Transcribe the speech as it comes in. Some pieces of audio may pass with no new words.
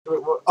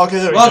Okay,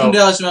 there we Welcome go.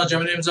 to Alex Jim.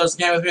 My name is Alex.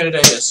 The game with me today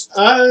is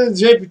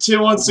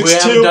JP2162. We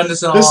haven't done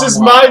this in a This long is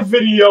while. my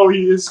video.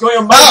 It's going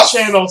on my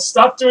channel.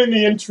 Stop doing the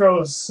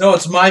intros. No,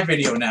 it's my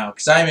video now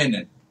because I'm in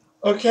it.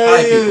 Okay.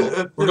 Hi,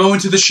 people. We're going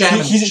to the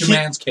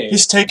shaman's cave.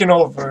 He's taking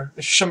over.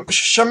 Shaman.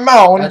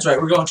 That's right.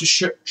 We're going to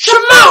Shaman's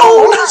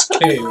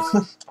cave.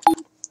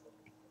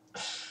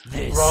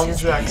 Wrong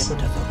Jackson.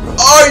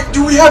 Alright,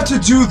 do we have to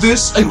do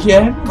this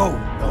again? Go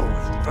no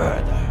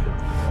further.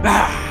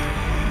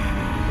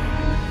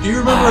 Do you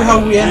remember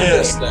how we ended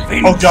this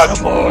thing? Oh god,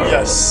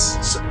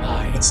 yes.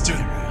 Let's do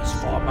it.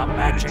 Form a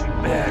magic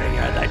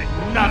barrier that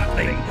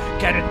nothing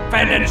can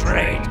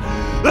penetrate.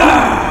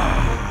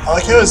 I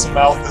like how his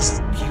mouth is.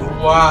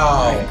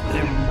 Wow.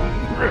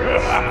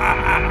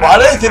 Why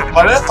did I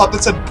thought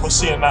that said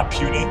pussy and not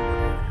puny?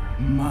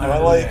 Am I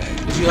like?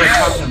 Did you like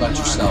talking about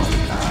yourself?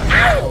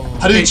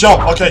 How do you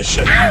jump? Okay,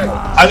 shit.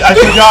 I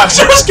forgot.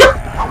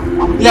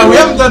 Yeah, we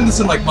haven't done this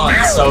in like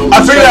months, so I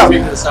figured gotta it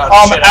figure this out.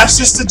 out. S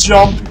is to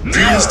jump. D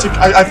is to.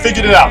 I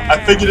figured it out. I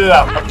figured it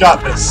out. I've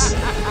got this.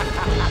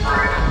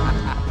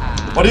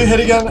 What do you hit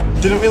again?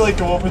 Didn't we like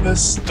go over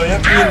this? Don't you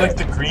have to be in like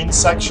the green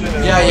section?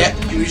 And Yeah.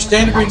 You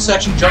stay in the green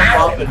section, jump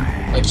up, and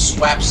like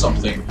swap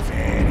something.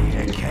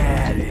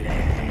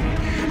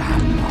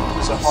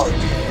 It's a heart.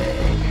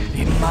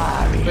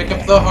 Pick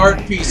up the heart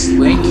piece,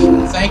 Link.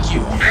 Thank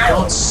you.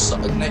 Don't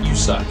suck. You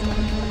suck.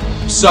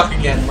 You suck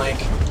again, Link.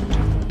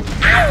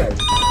 I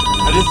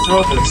did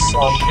throw this.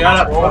 Shut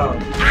up, phone.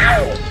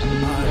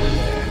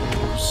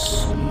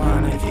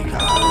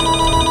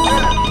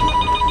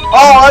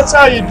 Oh, that's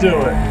how you do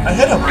it. I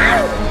hit him.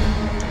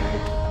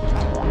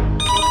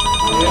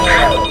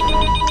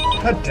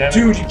 God damn it.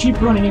 Dude, you keep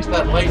running into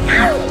that lightning.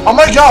 Oh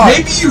my god.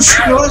 Maybe you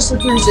should notice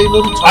that there's a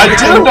little I target.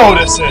 did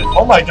notice it.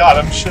 Oh my god,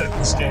 I'm shit at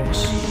this game.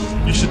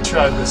 You should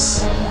try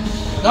this.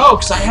 No,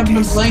 because I haven't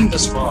been playing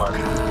this far.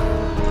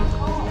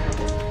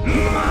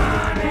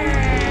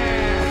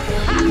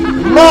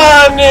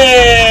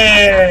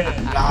 Money!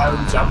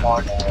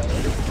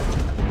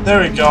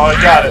 There we go,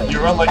 I got it. You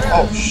run like,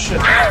 oh shit.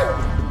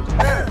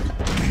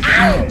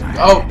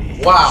 Oh,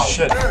 wow.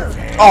 Shit.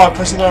 Oh, I'm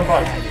pressing the wrong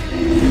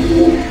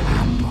button.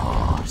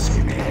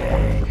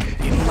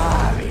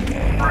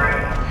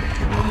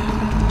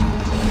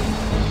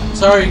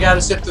 Sorry, you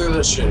gotta sit through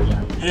this shit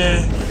again.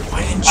 Yeah.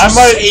 Why didn't I you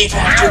might- save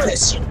after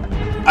this?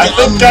 I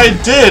think I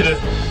did.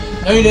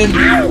 No, you didn't.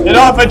 You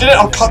know, if I didn't,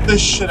 I'll cut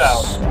this shit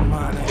out.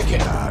 Okay.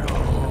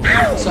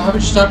 So how about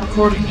you stop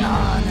recording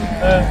now?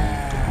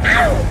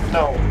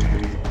 No.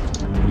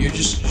 You're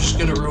just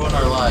gonna ruin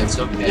our lives,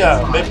 okay?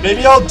 Yeah, fine.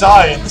 maybe I'll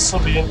die and this will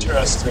be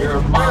interesting. You're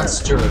a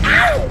monster.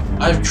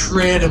 I've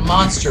created a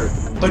monster.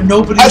 But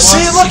nobody I wants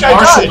see, to look, see I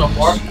Marshall died. no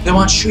more. They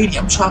want shady.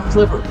 I'm chopped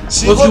liver.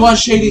 See, Well, if look. you want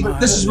shady,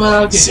 this is what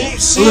I'll get.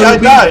 See, I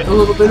died. A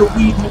little bit of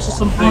weed mixed with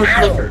some hard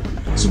liquor.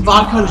 Some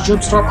vodka to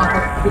jumpstart my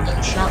heart quicker than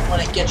a shot when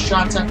I get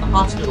shots at the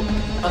hospital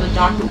by the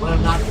doctor when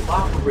I'm not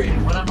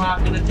operating. When I'm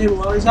not gonna table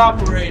while he's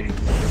operating.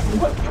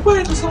 What? You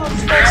waited this long.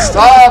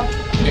 Stop!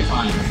 Okay,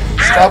 fine.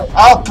 Stop!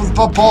 Up with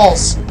the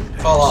balls!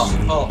 Fall off.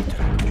 Fall.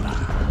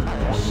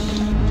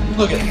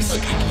 Look at him.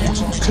 Look,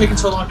 it's taking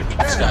so long to beat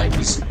this guy.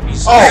 He's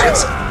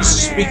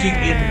speaking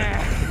in.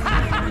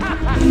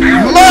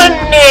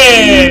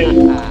 Money!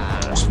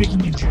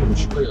 Speaking in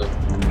Jewish, clearly.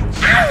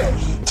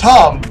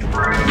 Tom.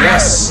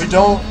 Yes. We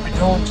don't.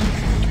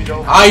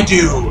 I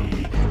do.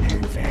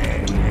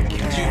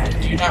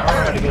 Do you not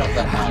remember how to get up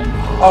that line?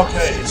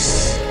 Okay.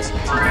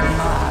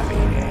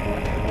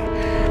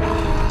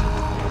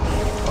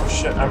 Oh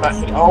shit! I'm not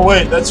hitting. Oh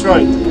wait, that's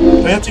right.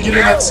 We have to get in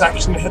that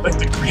section to hit like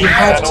the green You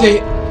have panel.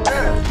 to.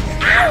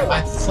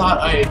 I thought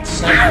I had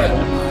said that.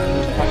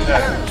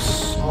 Okay.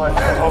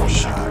 Oh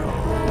shit.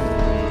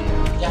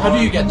 Yeah, how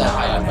do you get that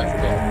high up? I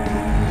forget.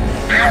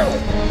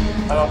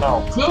 I don't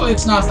know. Clearly,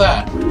 it's not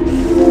that.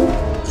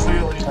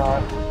 Clearly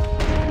not.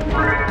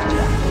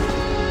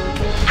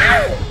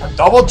 I'm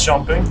double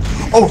jumping.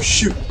 Oh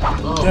shoot!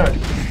 Oh. Damn it.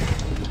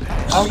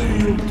 How do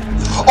you?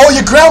 Oh,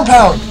 you ground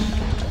pound!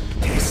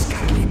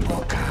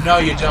 No,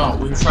 you don't.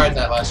 We tried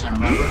that last time,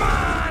 remember?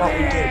 Oh, we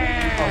did.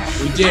 Oh,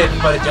 We did,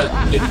 but it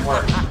didn't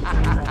work.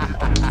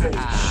 okay,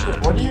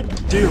 shit. What do you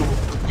do?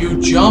 You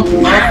jump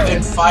up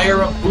and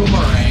fire a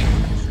boomerang.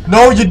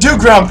 No, you do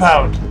ground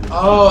pound.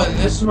 Oh, and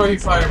this is where you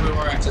fire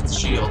boomerangs at the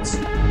shields.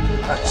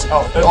 It's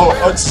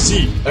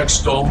Z.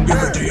 X gon'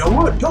 give it to you.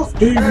 What tough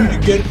day to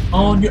get it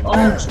on your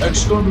arms.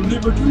 X gon'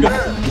 deliver to you.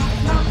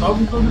 How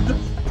we gonna do?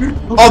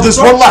 Oh, there's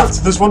one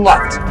left. There's one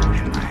left.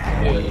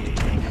 Yeah.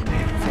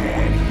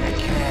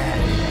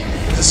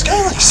 This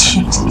guy likes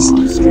Jesus.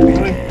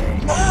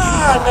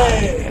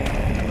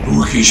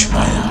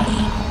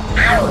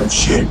 Oh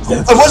shit!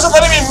 It wasn't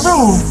letting me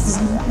move.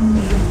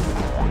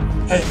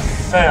 Hey,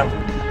 fam.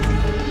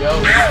 Yo,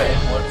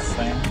 fam, what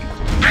fam?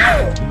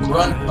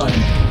 Run,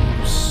 honey.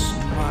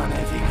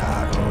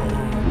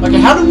 Like,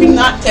 how did we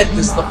not get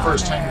this the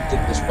first time we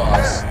did this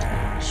boss?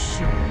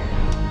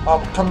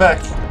 Come back.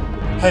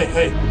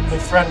 Hey,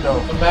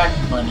 friendo. Come back,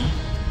 money.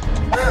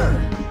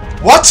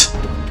 What?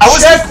 I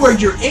was Check where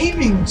you're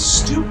aiming,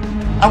 stupid.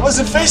 I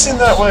wasn't facing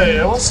that way.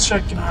 I was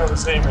checking how I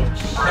was aiming.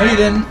 No, you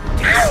didn't.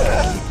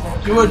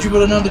 You would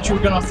have known that you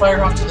were gonna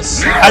fire off to the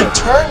side. I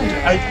turned.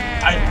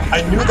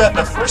 I knew that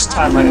the first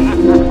time I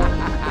aimed.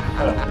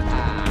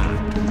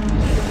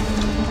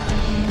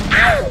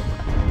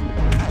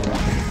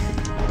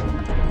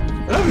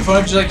 That would be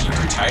fun if you like you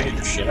grew tired of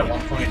your shit at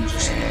one point and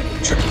just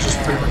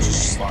pretty much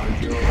just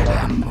slaughtered you or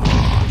whatever.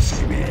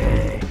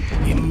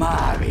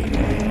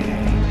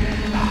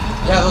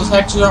 Yeah, those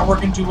hexes aren't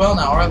working too well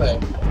now, are they?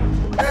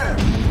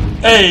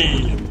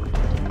 Hey!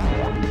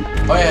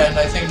 Oh yeah, and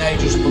I think now you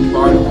just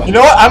bombard them. You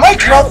know what? I might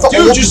cut out the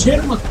Dude, old... just hit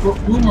them with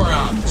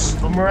boomerangs.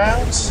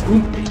 Boomerangs?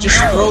 Just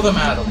throw them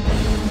at him.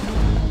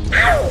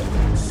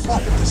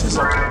 Fuck, this is a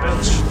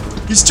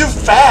bitch. He's too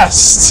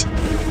fast!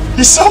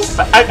 He's so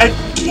fast! I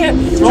can't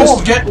throw him.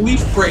 Just get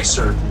Leaf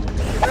Bracer.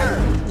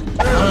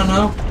 I don't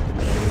know.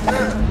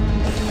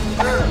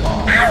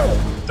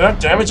 They're not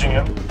damaging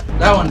him.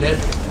 That one did.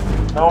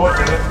 No, it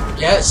didn't.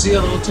 Yeah, see a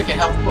little tick of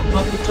health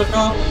buff he took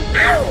off?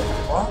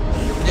 What?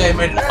 Yeah, he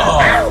made it. Oh,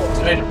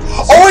 he made it.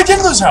 Oh, I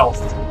did lose health!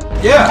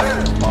 Yeah!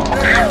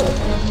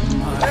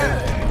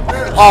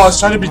 Oh, I was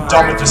trying to be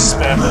dumb and just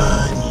spam it.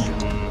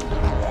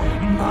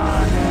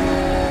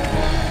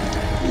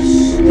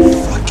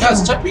 God,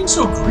 stop being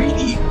so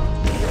greedy.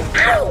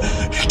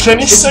 Can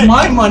you say... It's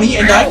my money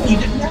and I need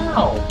it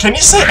now. Can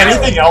you say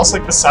anything else,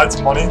 like, besides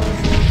money?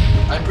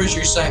 I'm pretty sure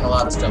you're saying a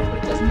lot of stuff, but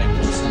it doesn't make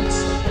no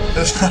sense.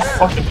 It's not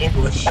fucking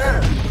English.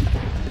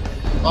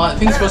 Well, I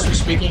think it's supposed to be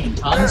speaking in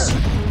tongues.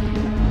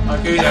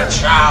 Okay, the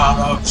child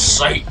of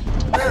Satan.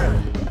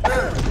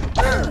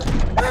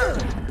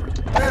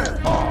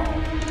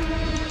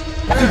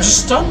 Dude,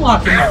 just stun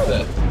lock him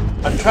with it.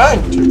 I'm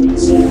trying to.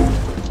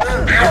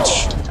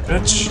 Bitch,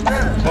 bitch,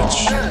 bitch,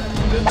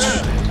 bitch,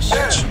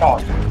 bitch. Oh,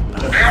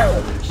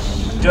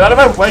 get out of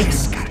my way, you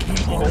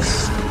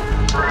penis.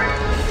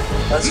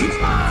 That's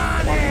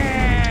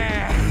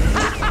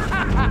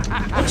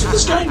What's with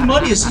this guy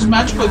money? Is his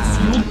magic like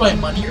fueled by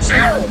money or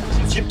something?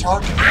 you keep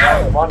talking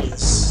about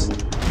monies.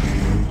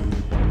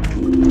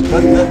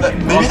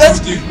 Maybe that's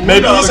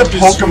maybe he's a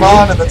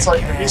Pokemon and that's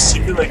like maybe he's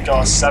secretly like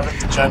a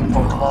 7th gen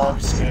Pokemon.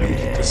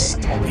 And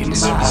just totally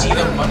Is he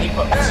the money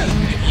but is he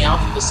picking out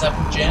for the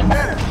 7th gen?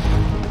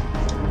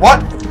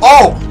 What?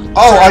 Oh!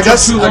 Oh, I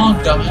guess. Too long,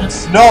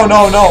 dumbass. No,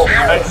 no, no.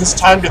 His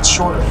time gets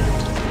shorter.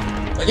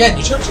 Again,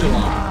 you took too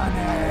long.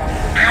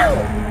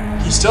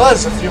 He still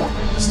has a few.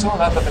 There's still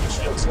not that many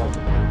shields though.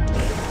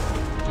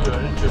 Dude, I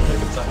didn't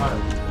think it's that hard.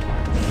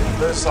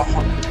 There's a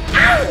heart.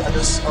 I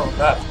just. Oh,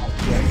 that.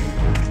 Yeah.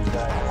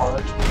 That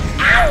heart.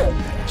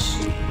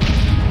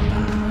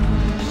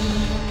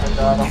 I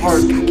got a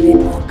heart.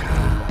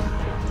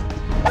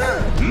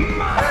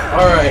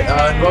 Alright,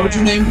 what would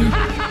you name me?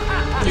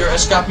 Your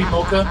Escape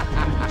Mocha?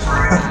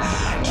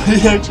 Did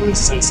he actually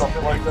say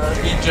something like that?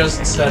 He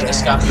just said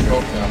Escape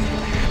Mocha.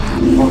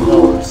 Oh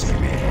no.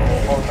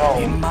 Oh no.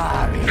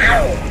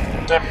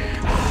 Damn.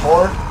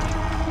 Whore?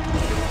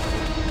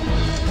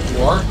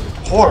 War?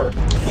 Whore.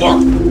 War.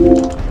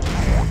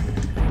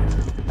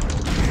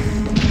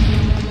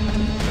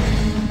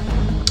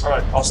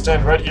 Alright, I'll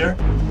stand right here.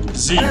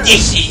 Z. Z.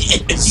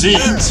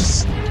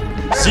 Z.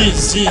 C,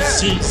 C,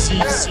 C, C,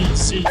 C, C,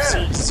 C, C,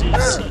 C,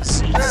 C,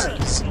 C,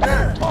 C.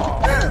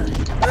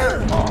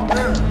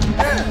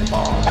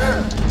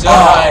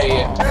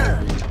 Die!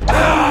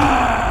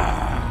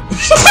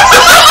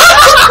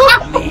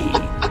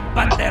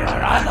 But there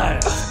are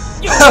others.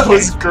 That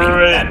was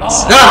great.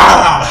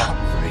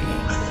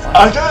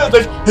 I gotta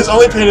think his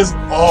only pain is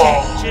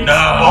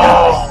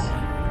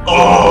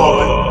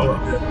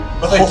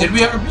Wait, did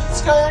we ever beat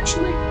this guy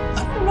actually? I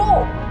don't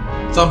know.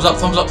 Thumbs up,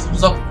 thumbs up,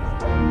 thumbs up.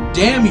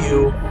 Damn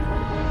you.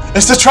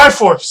 It's the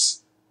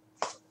Triforce!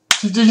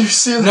 Did you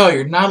see that? No,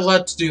 you're not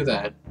allowed to do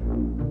that.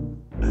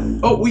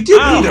 Oh, we did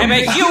I'll beat have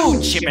him! a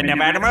huge shipment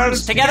of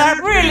animals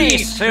together really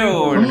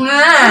soon.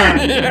 Why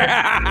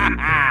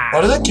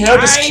doesn't KO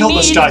just kill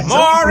this guy? He's a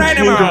More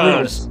fucking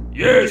animals.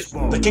 Yes,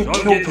 Mom. They can I'll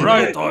kill get people.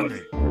 right on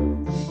it.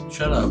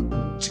 Shut up.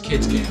 It's a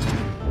kid's game.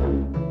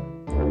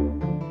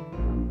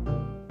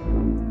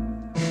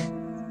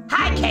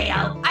 Hi,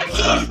 KO. I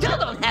see you still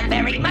don't have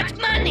very much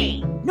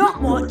money.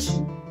 Not much.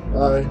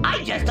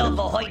 I just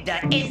overheard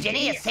the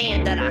engineer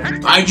saying that a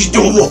hunter I just is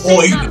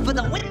overheard. off for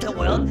the winter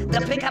world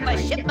to pick up a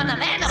shipment of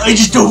animals. I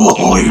just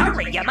overheard.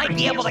 Hurry, you might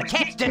be able to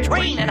catch the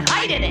train and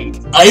hide in it.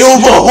 I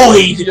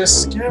overheard! You're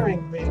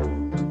scaring me.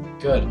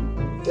 Good.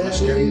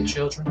 Scaring the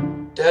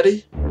children?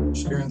 Daddy?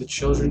 Scaring the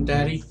children,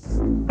 Daddy?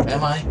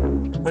 Am I?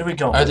 Where do we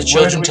go? Are the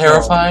children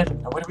terrified?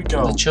 Where do we go?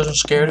 Are the children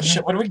scared of me?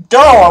 Shit, where do we go?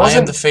 I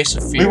am the face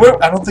of fear.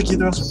 I don't think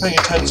either of us were paying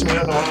attention. We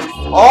don't know.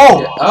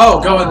 Oh! Yeah. Oh,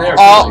 go in there.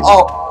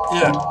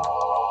 Yeah.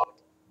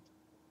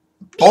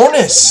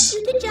 Bonus! To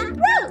the jump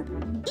rope.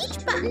 Each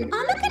button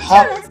on the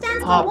Hop, controller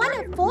stands hop. for one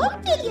of 4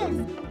 figures.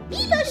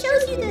 Vivo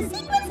shows you the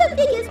sequence of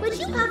figures which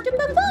you have to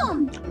perform.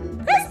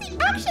 Press the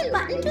action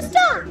button to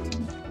start.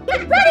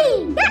 Get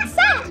ready, get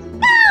set,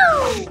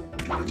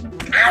 go!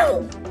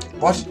 Ow!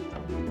 What?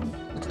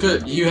 It's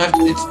good. You have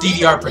to, it's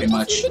DDR pretty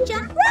much. To the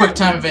jump rope. Quick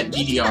time event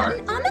Each DDR.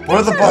 button on the What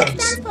are the controller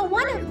buttons? stands for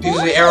one of These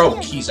are the arrow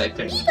keys, I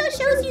think. Viva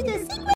shows you the secret